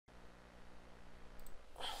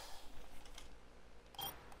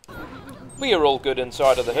We are all good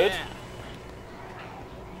inside of the hood.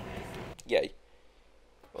 Yay.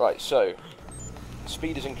 Right, so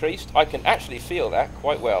speed is increased. I can actually feel that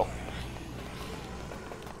quite well.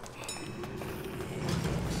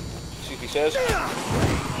 Excuse me, sirs.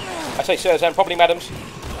 I say sirs and probably madams.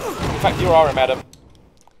 In fact, you are a madam.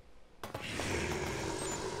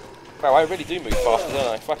 Wow, I really do move faster, don't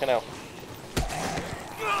I? Fucking hell.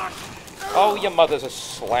 Oh, your mother's a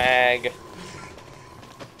slag.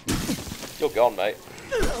 You're gone, mate.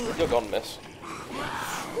 You're gone, miss.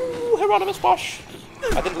 Ooh, Hieronymus Bosch.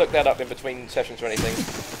 I didn't look that up in between sessions or anything.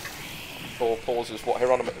 Or pauses. What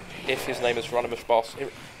Hieronymus... If his name is Hieronymus Bosch.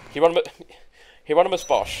 Hieronymus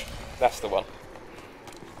Bosch. That's the one.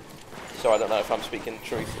 So I don't know if I'm speaking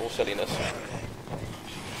truth or silliness.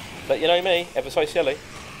 But you know me, ever so silly.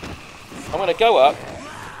 I'm going to go up.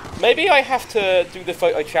 Maybe I have to do the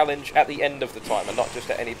photo challenge at the end of the time and not just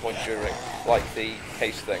at any point during, like the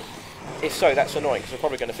case thing. If so, that's annoying because I'm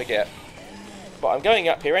probably going to forget. But I'm going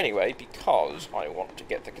up here anyway because I want to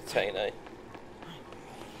get the container.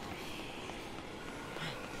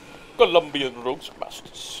 Colombian roast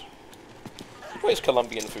masters. What is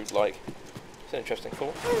Colombian food like? It's an interesting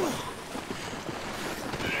thought.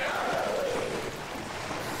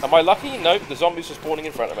 Am I lucky? Nope, the zombies are spawning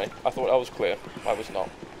in front of me. I thought I was clear. I was not.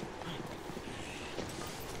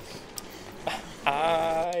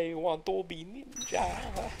 I want to be ninja.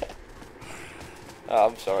 Oh,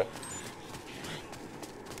 I'm sorry.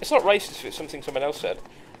 It's not racist if it's something someone else said.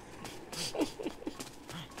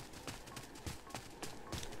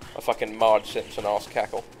 A fucking Marge Simpson ass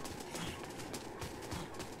cackle.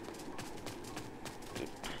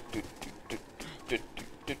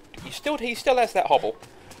 He still has that hobble.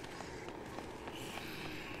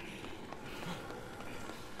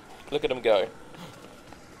 Look at him go.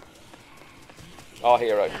 Our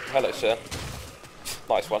hero. Hello, sir.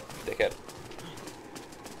 Nice one, dickhead.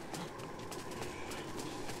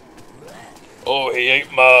 Oh, he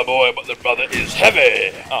ain't my boy, but the brother is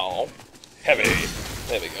heavy. Oh, heavy.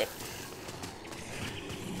 There we go.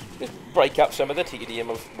 Just break up some of the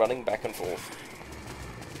tedium of running back and forth.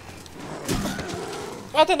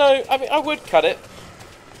 I don't know. I mean, I would cut it.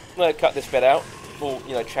 Cut this bit out. Or,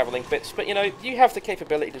 you know, travelling bits. But, you know, you have the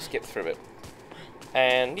capability to skip through it.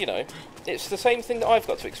 And, you know, it's the same thing that I've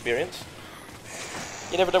got to experience.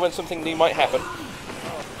 You never know when something new might happen.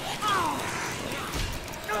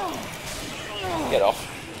 Get off.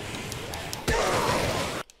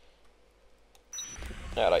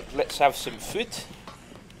 Alright, let's have some food.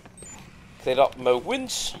 Clear up my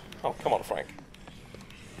wounds. Oh, come on, Frank.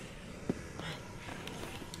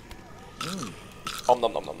 Om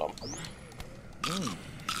nom nom nom nom.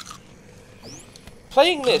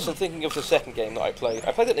 Playing this and thinking of the second game that I played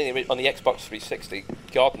it on the Xbox 360,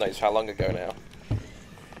 God knows how long ago now.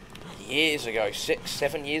 Years ago, 6,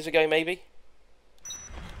 7 years ago maybe?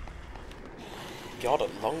 God, a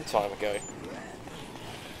long time ago.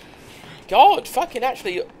 God, fucking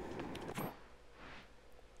actually... a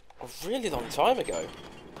really long time ago.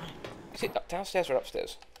 Is it downstairs or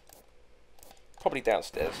upstairs? Probably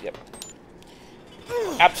downstairs, yep.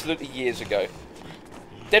 Absolutely years ago.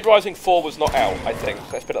 Dead Rising 4 was not out, I think.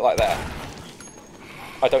 Let's put it like that.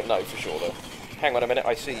 I don't know for sure, though. Hang on a minute,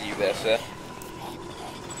 I see you there, sir.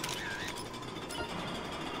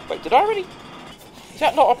 Wait, did I already... Is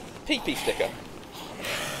that not a PP sticker?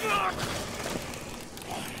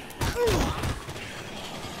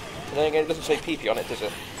 And then again, it doesn't say PP on it, does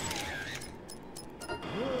it?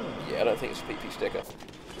 Yeah, I don't think it's a PP sticker.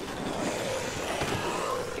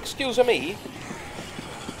 Excuse me.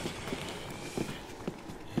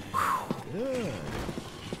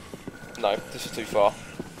 No, this is too far.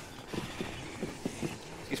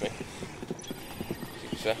 Excuse me.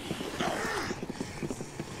 Excuse me, sir.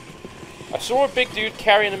 I saw a big dude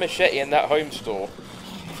carrying a machete in that home store.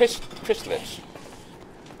 Chris lives.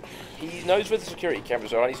 He knows where the security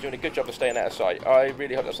cameras are and he's doing a good job of staying out of sight. I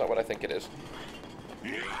really hope that's not what I think it is.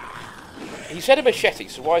 He said a machete,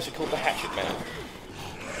 so why is it called the Hatchet Man?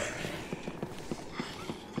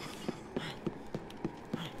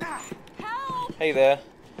 Help! Hey there.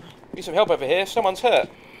 Need some help over here. Someone's hurt.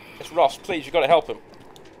 It's Ross. Please, you've got to help him.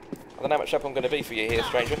 I don't know how much help I'm going to be for you here,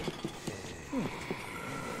 stranger.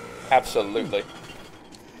 Absolutely.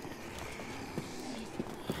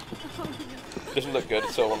 Doesn't look good,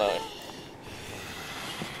 so I know.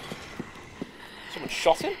 Someone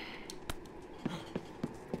shot him?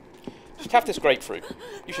 Just have this grapefruit.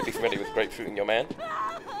 You should be familiar with grapefruiting your man.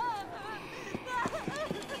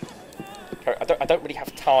 I don't really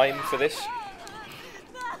have time for this.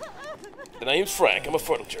 The name's Frank. I'm a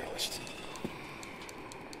photojournalist.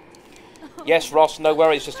 Yes, Ross, no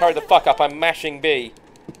worries. Just hurry the fuck up. I'm mashing B.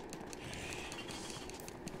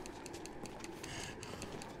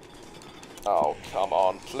 Oh, come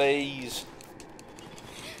on, please.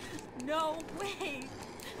 No way.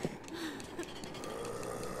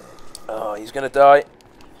 Oh, he's gonna die.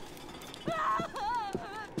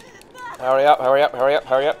 Hurry up, hurry up, hurry up,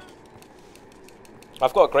 hurry up.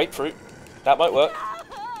 I've got a grapefruit. That might work.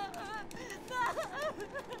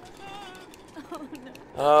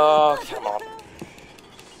 Oh, come on.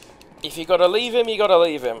 If you gotta leave him, you gotta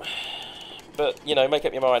leave him. But, you know, make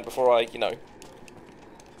up your mind before I, you know,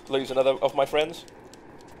 lose another of my friends.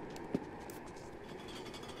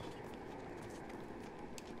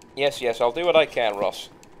 Yes, yes, I'll do what I can, Ross.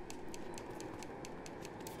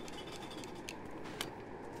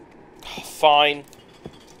 Oh, fine.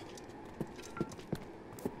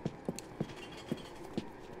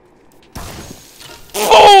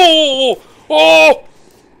 Oh! Oh!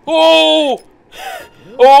 Oh!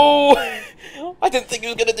 Oh! I didn't think he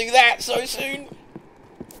was going to do that so soon.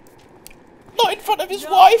 Not in front of his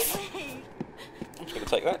wife. I'm just going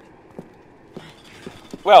to take that.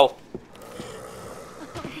 Well.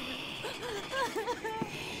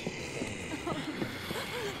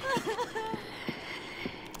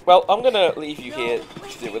 Well, I'm going to leave you here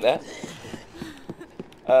to deal with that.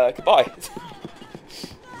 Goodbye.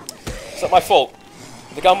 It's not my fault.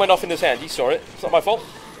 The gun went off in his hand. You saw it. It's not my fault.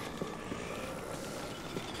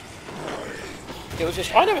 It was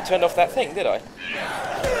just... I never turned off that thing, did I?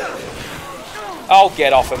 Oh,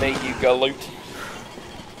 get off of me, you galoot.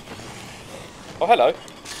 Oh, hello.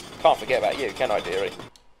 Can't forget about you, can I, dearie?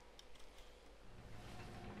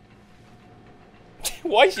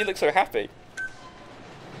 Why does she look so happy?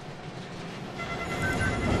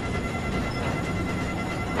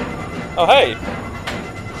 Oh, hey!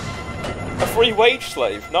 A free wage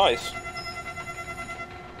slave. Nice.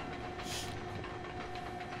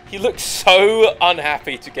 He looks so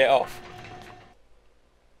unhappy to get off.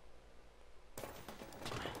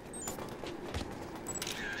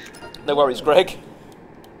 No worries, Greg.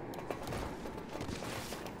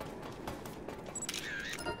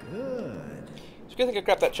 Good. It's a good thing I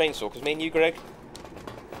grabbed that chainsaw, because me and you, Greg,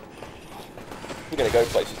 we're going to go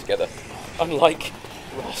places together. Unlike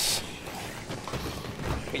Ross.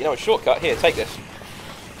 But you know a shortcut? Here, take this.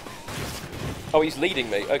 Oh, he's leading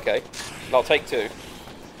me. Okay. I'll take two.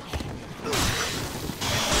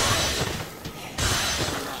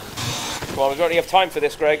 Come on, we don't really have time for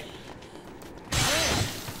this, Greg.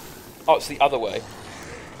 Oh, it's the other way.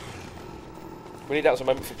 Really, that was a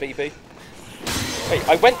moment for PP? Hey,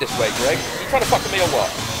 I went this way, Greg. Are you trying to fuck with me or what?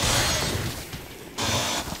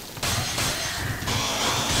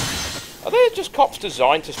 Are there just cops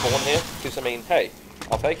designed to spawn here? Because, I mean, hey,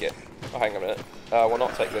 I'll take it. Oh, hang on a minute. I will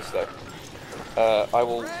not take this, though. I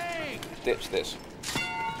will ditch this.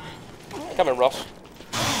 Come in, Ross.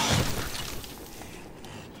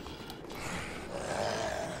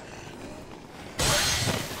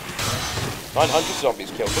 900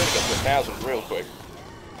 zombies killed. We're gonna get to 1,000 real quick.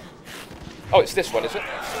 Oh, it's this one, is it?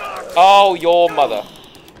 Oh, your mother.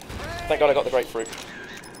 Thank God I got the grapefruit.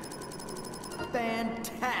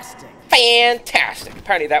 Fantastic. Fantastic.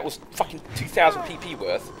 Apparently that was fucking 2,000 PP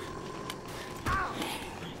worth.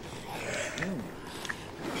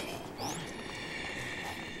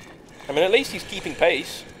 I mean, at least he's keeping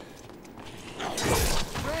pace.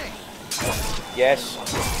 Yes.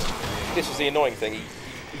 This is the annoying thing. He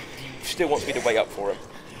still wants me to wait up for him.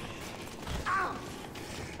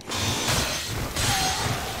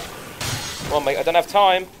 Come on, mate. I don't have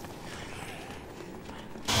time.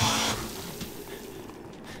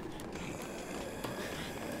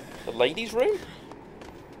 The ladies' room?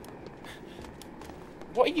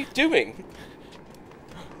 What are you doing?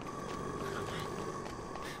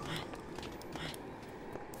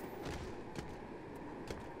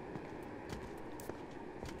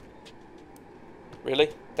 Really?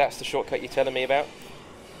 That's the shortcut you're telling me about?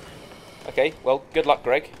 Okay, well, good luck,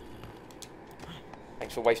 Greg.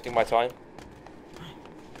 Thanks for wasting my time.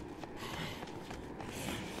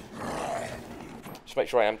 Just make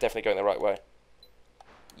sure I am definitely going the right way.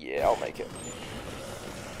 Yeah, I'll make it.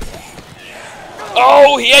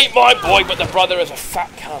 Oh, he ain't my boy, but the brother is a fat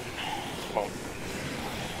cunt. Come on.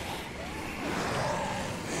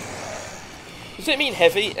 Does it mean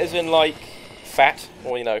heavy, as in, like, fat?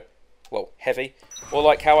 Or, you know, well, heavy? Or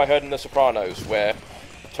like how I heard in The Sopranos, where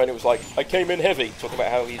Tony was like, I came in heavy, talking about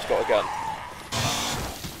how he's got a gun.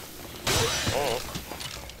 Oh.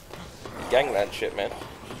 Gangland shit, man.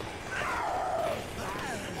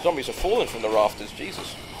 Zombies are falling from the rafters,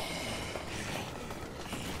 Jesus.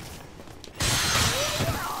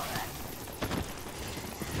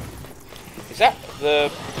 Is that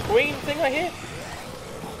the queen thing I hear?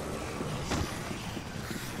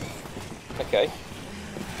 Okay.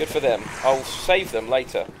 Good for them. I'll save them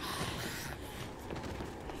later.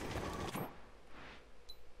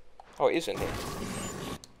 Oh, it is in here.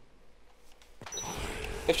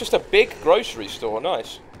 It's just a big grocery store.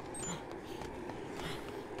 Nice.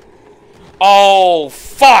 Oh,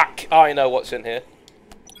 fuck! I know what's in here.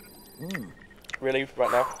 Really?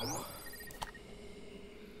 Right now?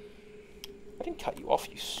 I didn't cut you off,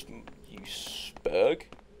 you spurg.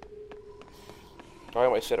 I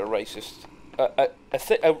almost said a racist.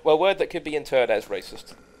 A word that could be interred as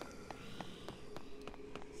racist.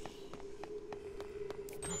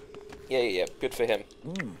 Yeah. Good for him.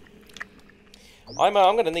 I'm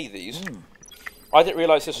going to need these. I didn't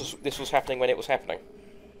realise this was happening when it was happening.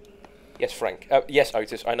 Yes, Frank. Yes,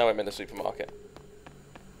 Otis. I know I'm in the supermarket.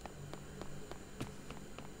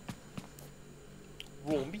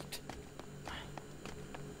 Raw meat.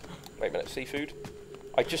 Wait a minute. Seafood.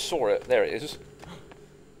 I just saw it. There it is.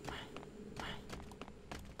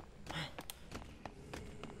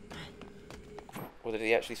 What did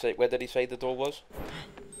he actually say? Where did he say the door was?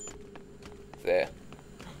 There.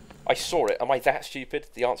 I saw it. Am I that stupid?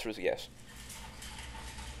 The answer is yes.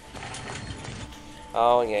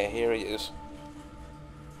 Oh yeah, here he is.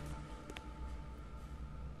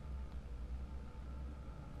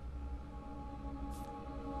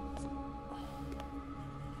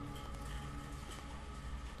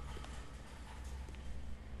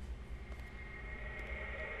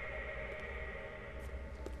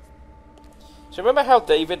 So remember how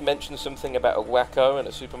David mentioned something about a wacko in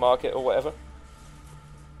a supermarket or whatever?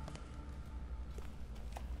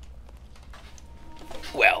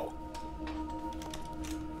 Well,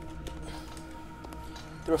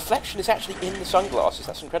 the reflection is actually in the sunglasses.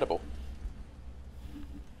 That's incredible.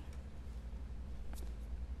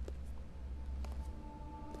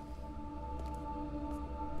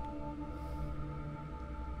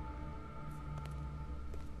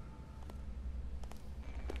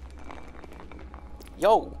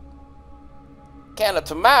 Yo! Can of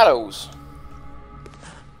tomatoes!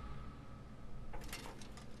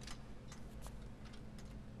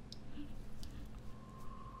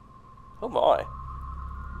 Oh my.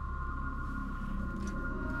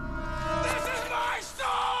 This is my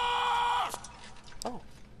store! Oh.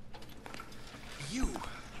 You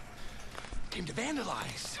came to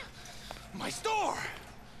vandalize my store,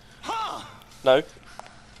 huh? No.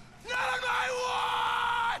 Not on my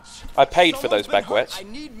watch! I paid for those baguettes. I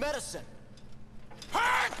need medicine.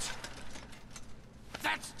 Hurt!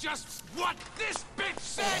 That's just what this bitch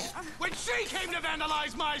said when she came to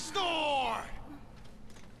vandalize my store!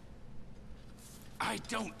 I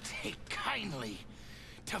don't take kindly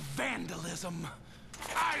to vandalism.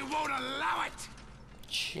 I won't allow it!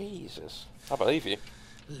 Jesus. I believe you.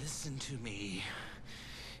 Listen to me.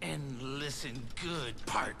 And listen good,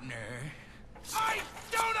 partner. I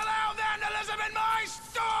don't allow vandalism in my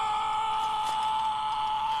store!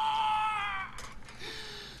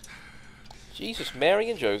 Jesus,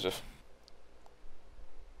 Mary and Joseph.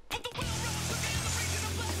 Excuse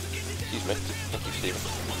me. Thank you, Stephen.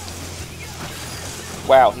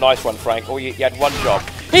 Wow, nice one, Frank. Oh, you had one job.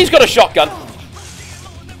 He's got a shotgun!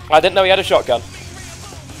 I didn't know he had a shotgun.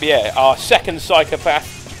 But yeah, our second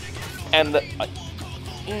psychopath. And the...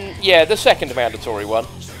 yeah, the second mandatory one.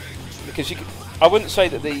 Because you could, I wouldn't say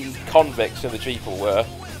that the convicts and the people were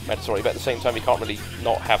mandatory, but at the same time you can't really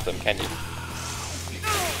not have them, can you?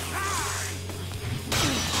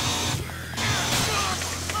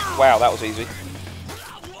 Wow, that was easy.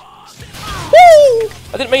 Woo!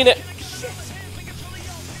 I didn't mean it.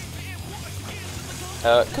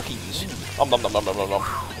 Cookies. Nom nom nom nom nom nom.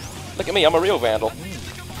 Look at me, I'm a real vandal.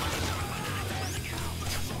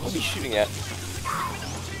 What are you shooting at?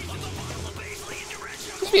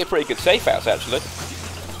 This would be a pretty good safe house, actually.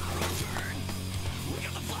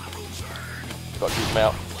 Got to keep them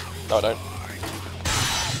out. No, I don't.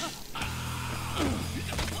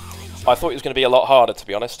 I thought it was going to be a lot harder, to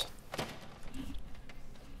be honest.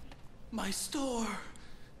 My store.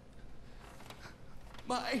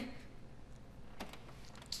 My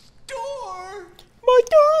door. My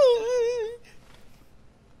God!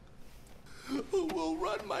 Who will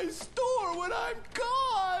run my store when I'm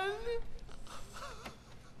gone?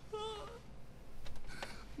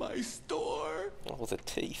 My store. Oh, the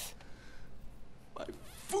teeth. My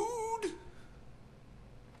food.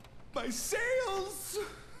 My sales.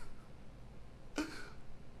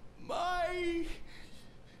 My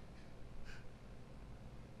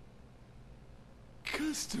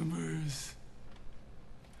customers.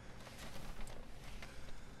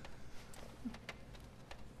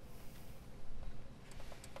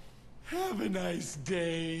 Have a nice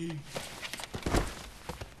day.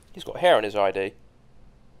 He's got hair on his ID.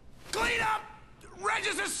 Clean up!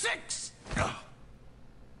 Register 6!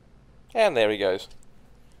 And there he goes.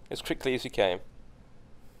 As quickly as he came.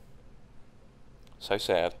 So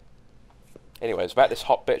sad. Anyway, it's about this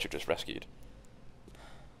hot bitch I just rescued.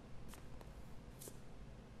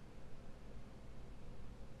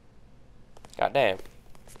 God damn.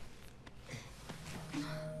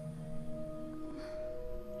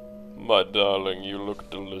 My darling, you look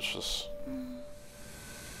delicious.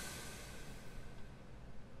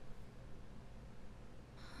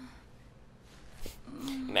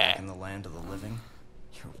 Nah. In the land of the living,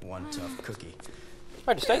 you're one tough cookie.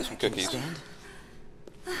 I just ate some cookies. Stand?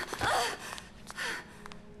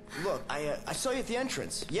 Look, I saw you at the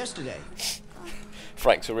entrance yesterday.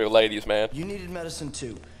 Frank's a real ladies' man. You needed medicine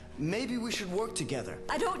too. Maybe we should work together.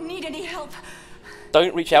 I don't need any help.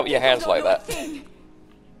 Don't reach out with your hands like that.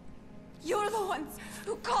 You're the ones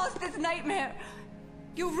who caused this nightmare.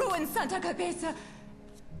 You ruined Santa Cabeza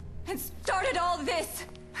and started all this.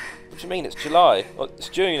 What do you mean? It's July. Well, it's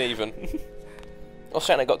June even. What's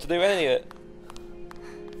Santa got to do with any of it?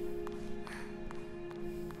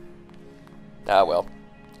 Ah well.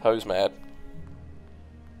 Ho's mad.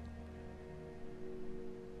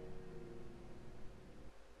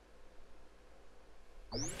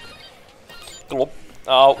 Glop.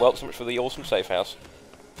 Oh, well, so much for the awesome safe house.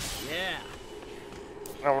 Yeah.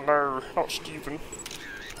 Oh no, not Stephen.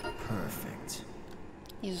 Perfect.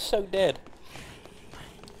 He's so dead.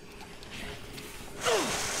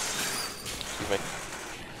 Excuse me.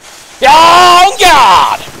 Oh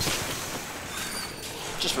God!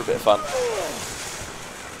 Just for a bit of fun.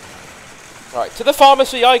 Right, to the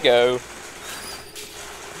pharmacy I go. You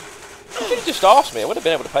could have just asked me, I would have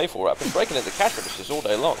been able to pay for it. I've been breaking into cash registers all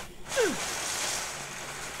day long.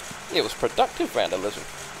 It was productive vandalism.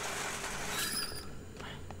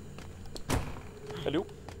 Hello?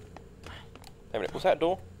 Wait a minute, was that a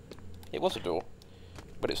door? It was a door.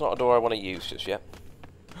 But it's not a door I want to use just yet.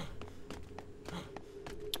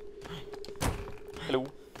 Hello?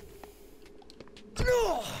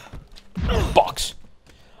 Box!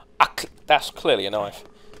 That's clearly a knife.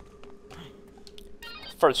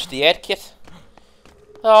 First aid kit.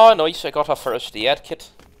 Oh, nice, I got a first aid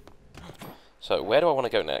kit. So, where do I want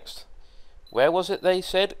to go next? Where was it they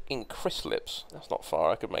said? In Chryslips. That's not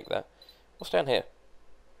far, I could make that. What's down here?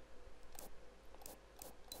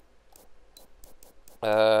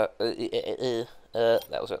 That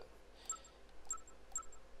was it.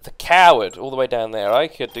 The Coward, all the way down there. I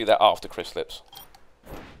could do that after Chryslips.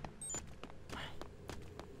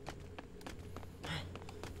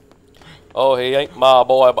 Oh, he ain't my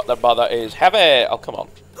boy, but the brother is heavy. Oh, come on.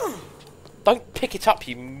 Don't pick it up,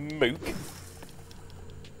 you mook.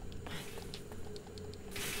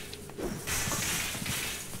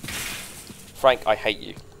 Frank, I hate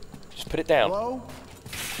you. Just put it down. Hello?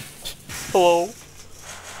 Hello?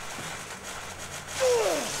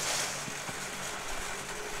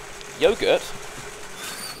 Yogurt?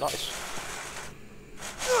 Nice.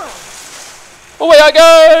 Away I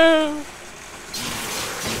go!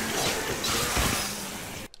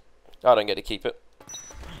 I don't get to keep it.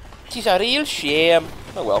 It's a real shame.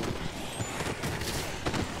 Oh well.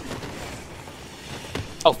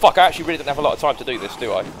 Oh fuck, I actually really didn't have a lot of time to do this,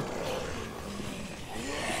 do I?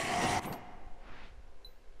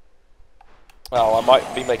 Oh, I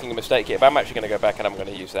might be making a mistake here, but I'm actually going to go back and I'm going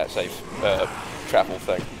to use that safe travel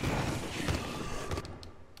thing.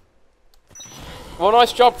 Well,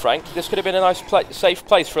 nice job, Frank. This could have been a nice safe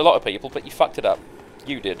place for a lot of people, but you fucked it up.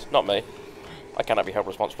 You did, not me. I cannot be held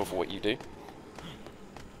responsible for what you do.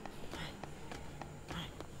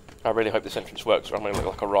 I really hope this entrance works, or I'm going to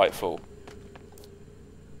look like a right fool.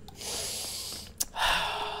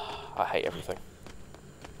 I hate everything.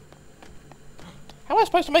 How am I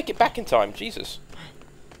supposed to make it back in time? Jesus.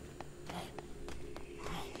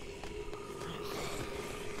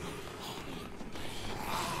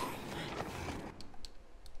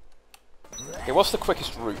 Okay, what's the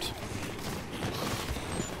quickest route?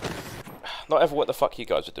 Not ever what the fuck you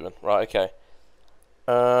guys are doing. Right, okay.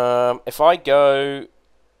 If I go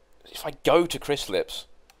to Chryslips,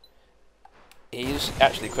 it is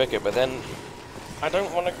actually quicker, but then I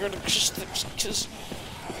don't want to go to Chryslips because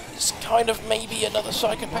it's kind of maybe another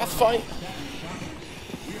psychopath fight.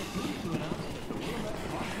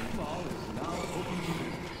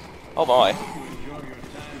 Oh my.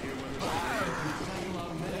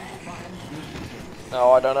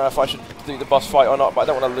 No, I don't know if I should do the boss fight or not, but I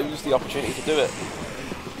don't want to lose the opportunity to do it.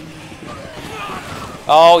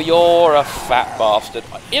 Oh, you're a fat bastard.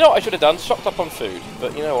 You know what I should have done? Stocked up on food.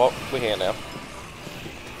 But you know what? We're here now.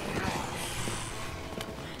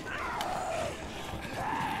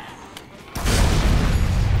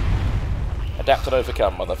 Adapt and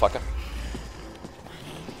overcome, motherfucker.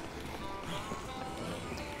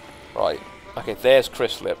 Right. Okay, there's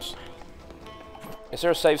Chris Lips. Is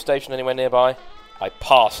there a save station anywhere nearby? I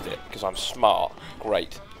passed it, because I'm smart.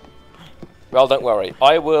 Great. Well, don't worry.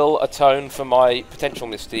 I will atone for my potential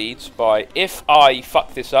misdeeds by... If I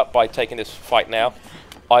fuck this up by taking this fight now,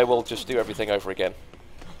 I will just do everything over again.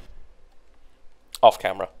 Off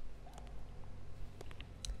camera.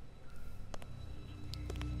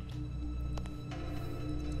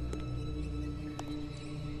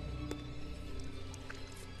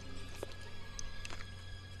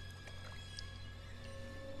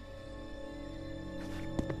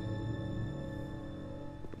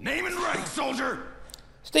 Name and rank, soldier!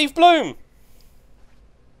 Steve Bloom!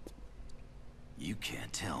 You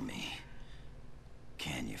can't tell me,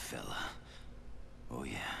 can you, fella? Oh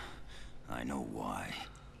yeah, I know why.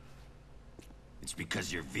 It's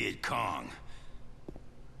because you're Viet Cong.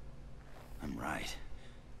 I'm right,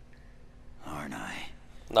 aren't I?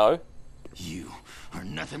 No. You are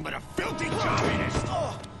nothing but a filthy communist!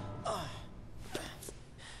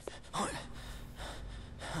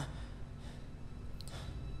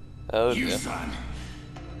 Oh You, dear. son,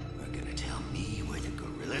 are gonna tell me where the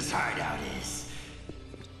gorilla's hideout is.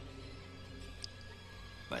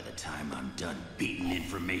 By the time I'm done beating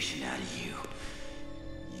information out of you,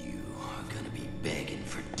 you are gonna be begging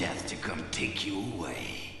for death to come take you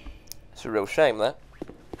away. It's a real shame, that.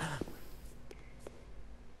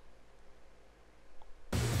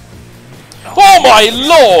 Oh my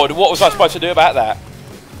lord! What was I supposed to do about that?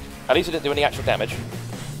 At least it didn't do any actual damage.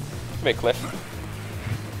 Come here, Cliff.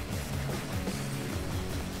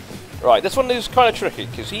 Right, this one is kind of tricky,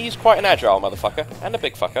 because he's quite an agile motherfucker, and a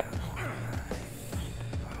big fucker.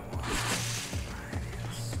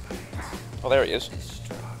 Oh, there he is.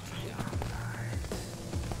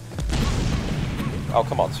 Oh,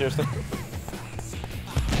 come on, seriously?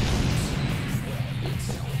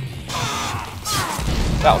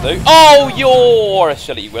 That'll do. Oh, you're a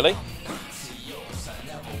silly willy.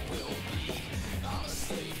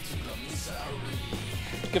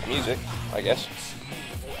 Good music, I guess.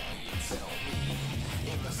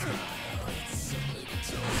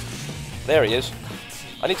 There he is.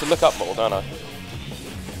 I need to look up more, don't I?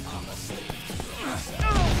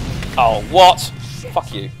 Oh, what?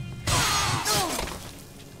 Fuck you.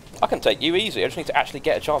 I can take you easy. I just need to actually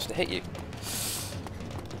get a chance to hit you.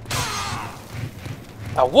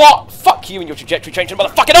 Oh, what? Fuck you and your trajectory changing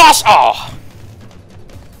motherfucking ass! Oh!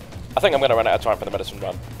 I think I'm going to run out of time for the medicine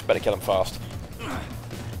run. Better kill him fast.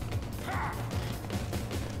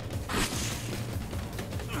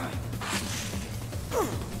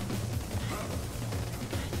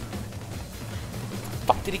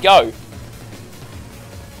 Fuck did he go?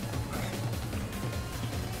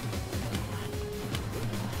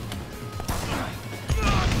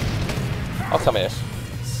 Oh, come here.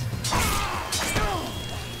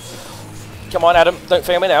 Come on, Adam. Don't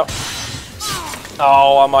fail me now.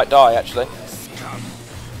 Oh, I might die, actually.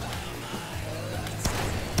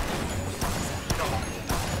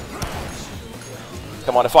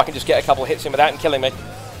 Come on, if I can just get a couple of hits in without him killing me.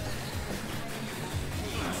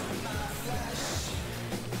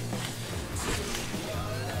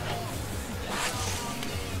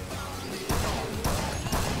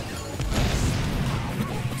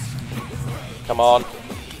 Come on.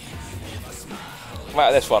 Come out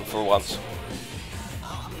of this one for once.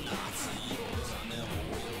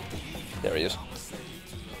 There he is.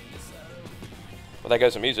 Well, there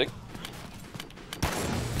goes the music.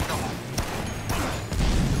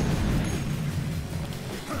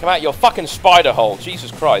 Come out your fucking spider hole,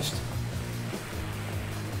 Jesus Christ.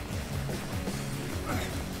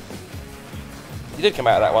 You did come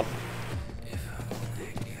out of that one.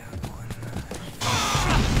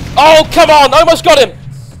 Oh, come on! I almost got him!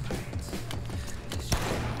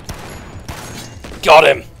 Got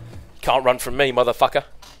him! Can't run from me, motherfucker.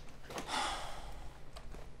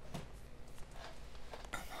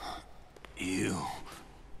 You.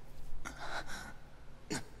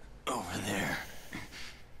 Over there.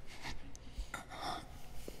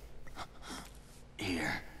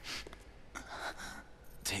 Here.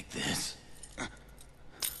 Take this.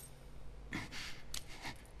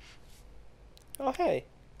 Oh, hey.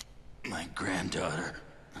 My granddaughter.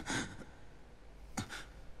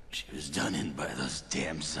 She was done in by those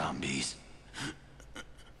damn zombies.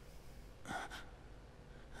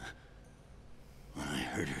 When I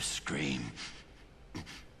heard her scream,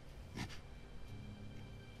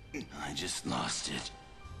 I just lost it.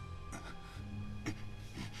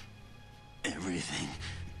 Everything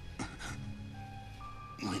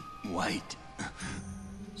went white.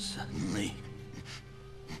 Suddenly,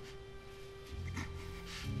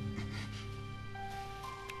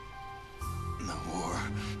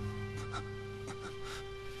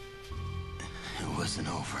 wasn't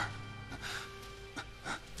over.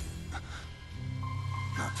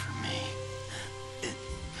 Not for me. It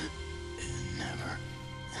never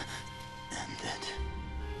ended.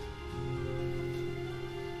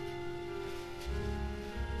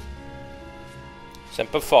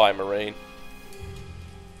 Semper Fi, Marine.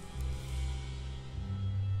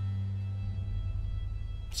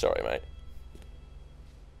 Sorry, mate.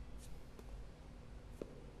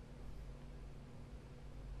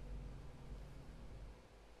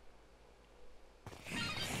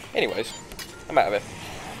 Anyways, I'm out of it.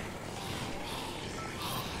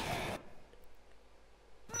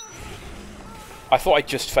 I thought I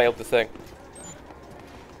just failed the thing.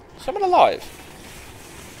 Someone alive?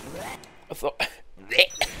 I thought...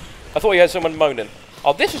 I thought you had someone moaning.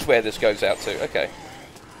 Oh, this is where this goes out to. Okay.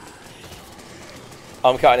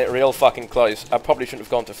 I'm cutting it real fucking close. I probably shouldn't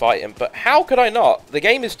have gone to fight him, but how could I not? The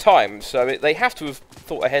game is timed, so they have to have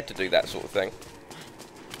thought ahead to do that sort of thing.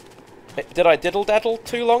 Did I diddle-daddle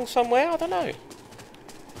too long somewhere? I don't know.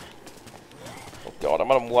 Oh god,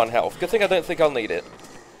 I'm on 1 health. Good thing I don't think I'll need it.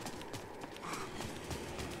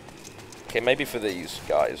 Okay, maybe for these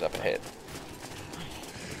guys up ahead.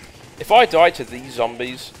 If I die to these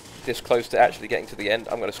zombies this close to actually getting to the end,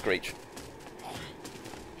 I'm going to screech.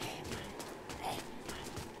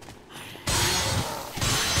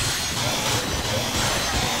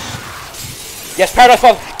 Yes, Paradise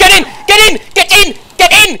Bomb! Get in! Get in! Get in!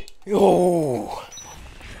 Get in! Oh.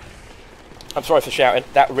 I'm sorry for shouting.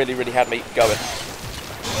 That really, really had me going.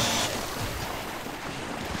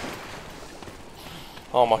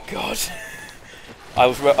 Oh my god. I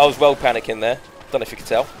was well panicking there. Don't know if you could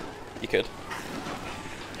tell. You could.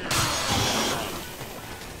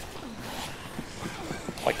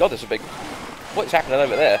 Oh my god, there's a big... What's happening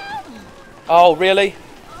over there? Oh, really?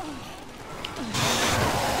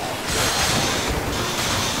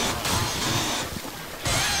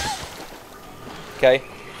 Okay.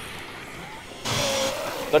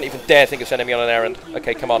 Don't even dare think of sending me on an errand.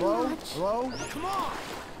 Okay, come on. Hello? Come on!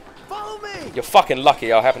 Follow me! You're fucking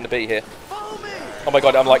lucky I happen to be here. Follow me! Oh my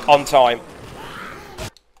god, I'm like on time.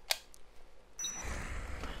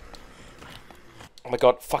 Oh my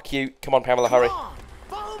god, fuck you. Come on, Pamela, hurry. Come on!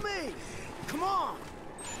 Follow me! Come on!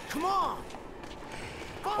 Come on!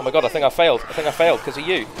 Oh my god, I think I failed. I think I failed because of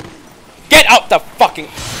you. Get up the fucking...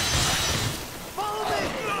 Follow me!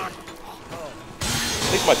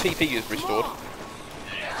 At least my PP is restored.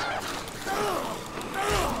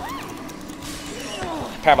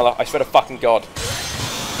 Pamela, I swear to fucking god.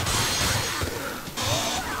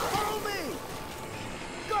 Follow me!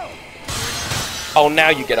 Go! Oh, now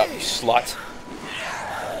you get up, you slut.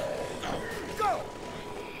 Go!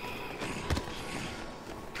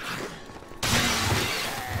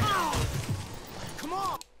 Come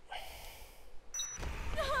on!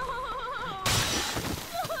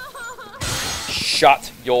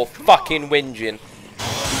 Shut your fucking whinging.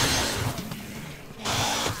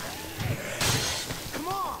 Come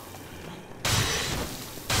on!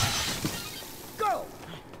 Go!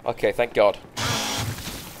 Okay, thank god.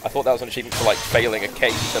 I thought that was an achievement for like failing a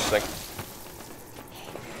case or something.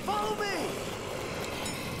 Follow me!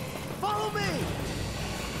 Follow me!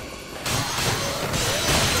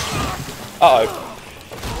 Uh-oh.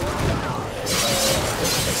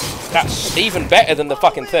 That's even better than the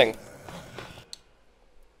fucking thing.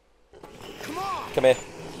 Come on! Come here.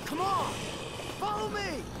 Come on! Follow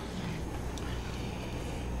me!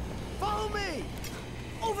 Follow me!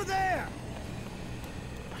 Over there!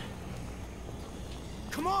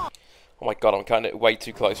 Come on! Oh my god, I'm kind of way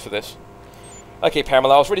too close for this. Okay,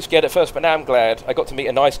 Pamela, I was really scared at first, but now I'm glad. I got to meet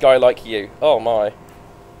a nice guy like you. Oh my.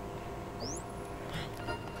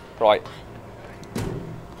 Right.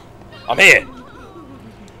 I'm here!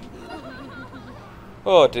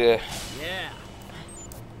 Oh dear. Yeah.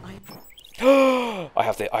 I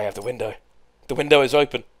have the window. The window is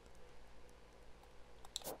open.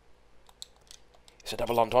 It's a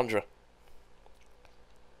double entendre.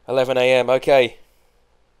 11 AM, okay.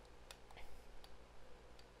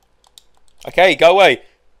 Okay, go away.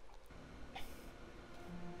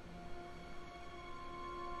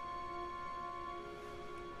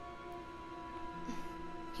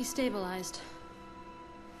 He's stabilized.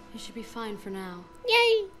 You should be fine for now.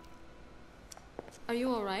 Yay! Are you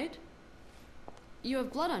alright? You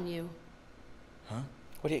have blood on you. Huh?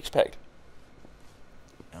 What do you expect?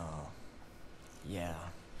 Oh. Yeah.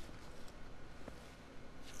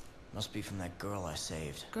 Must be from that girl I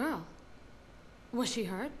saved. Girl? Was she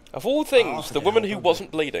hurt? Of all I'll things, offer the to woman help who her,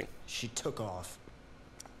 wasn't but bleeding. She took off.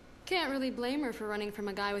 Can't really blame her for running from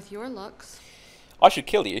a guy with your looks. I should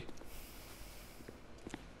kill you.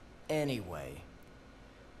 Anyway.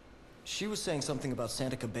 She was saying something about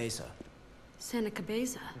Santa Cabeza. Santa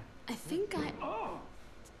Cabeza. I think I...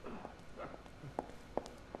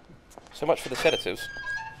 So much for the sedatives.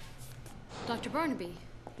 Dr. Barnaby,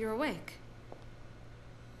 you're awake.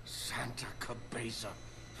 Santa Cabeza.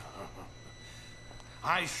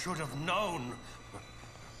 I should have known.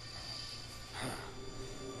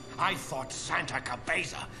 I thought Santa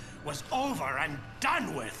Cabeza was over and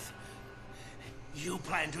done with. You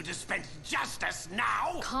plan to dispense justice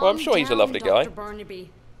now? Calm Well, I'm sure he's a down, lovely guy. Dr.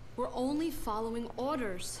 Barnaby. We're only following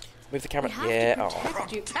orders. Move the camera. We have Yeah. to Oh.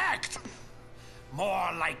 protect you. Protect!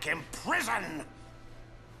 More like imprison!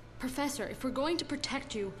 Professor, if we're going to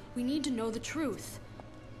protect you, we need to know the truth.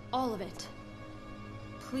 All of it.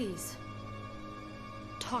 Please.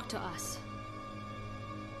 Talk to us.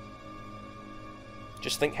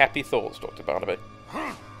 Just think happy thoughts, Dr. Barnaby.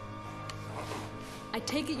 I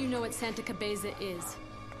take it you know what Santa Cabeza is.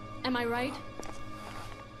 Am I right?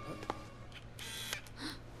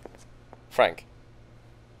 Frank.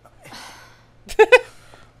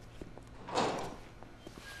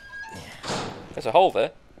 There's a hole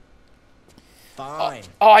there. Fine.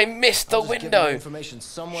 Oh, I missed the I'll just give my window. information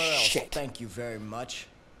somewhere else. Shit. Thank you very much.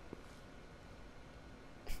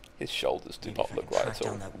 His shoulders do Maybe not if I look can right track at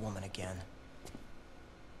all. down that woman again.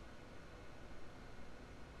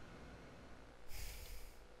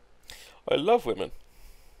 I love women.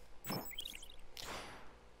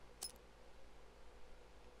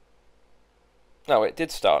 No, it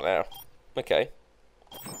did start now. Okay.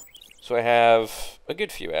 So I have a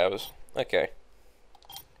good few hours. Okay.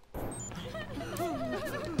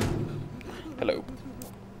 Hello.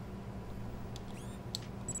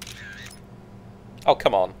 Oh,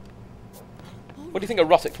 come on. What do you think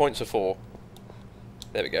erotic points are for?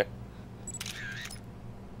 There we go.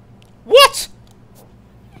 What?!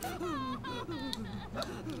 Let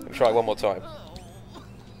me try it one more time.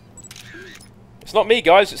 It's not me,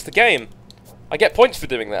 guys, it's the game. I get points for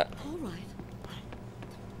doing that. All right.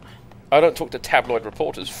 I don't talk to tabloid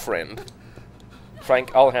reporters, friend.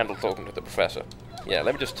 Frank, I'll handle talking to the professor. Yeah,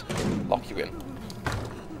 let me just lock you in.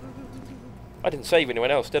 I didn't save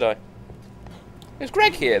anyone else, did I? Is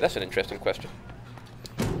Greg here? That's an interesting question.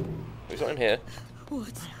 He's not in here.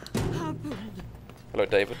 What happened? Hello,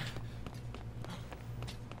 David.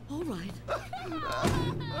 All right.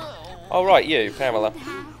 Oh, right, you, Pamela.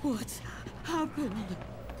 What happened?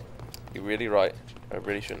 You're really right. I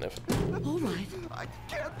really shouldn't have. All right. I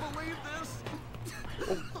can't believe this.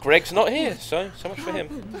 Well, Greg's not here, so much for him.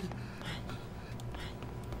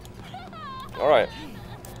 Alright.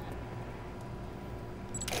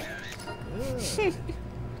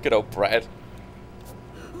 Good old Brad.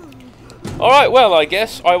 Alright, well, I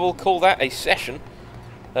guess I will call that a session.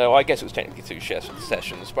 I guess it was technically 2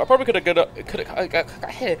 sessions, but I probably could have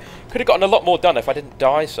gotten a lot more done if I didn't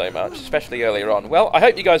die so much, especially earlier on. Well, I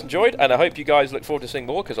hope you guys enjoyed, and I hope you guys look forward to seeing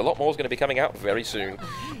more, because a lot more is going to be coming out very soon.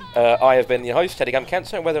 I have been your host, Teddy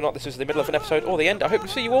Gumcancer, and whether or not this is the middle of an episode or the end, I hope to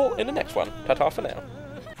see you all in the next one. Ta-ta for now.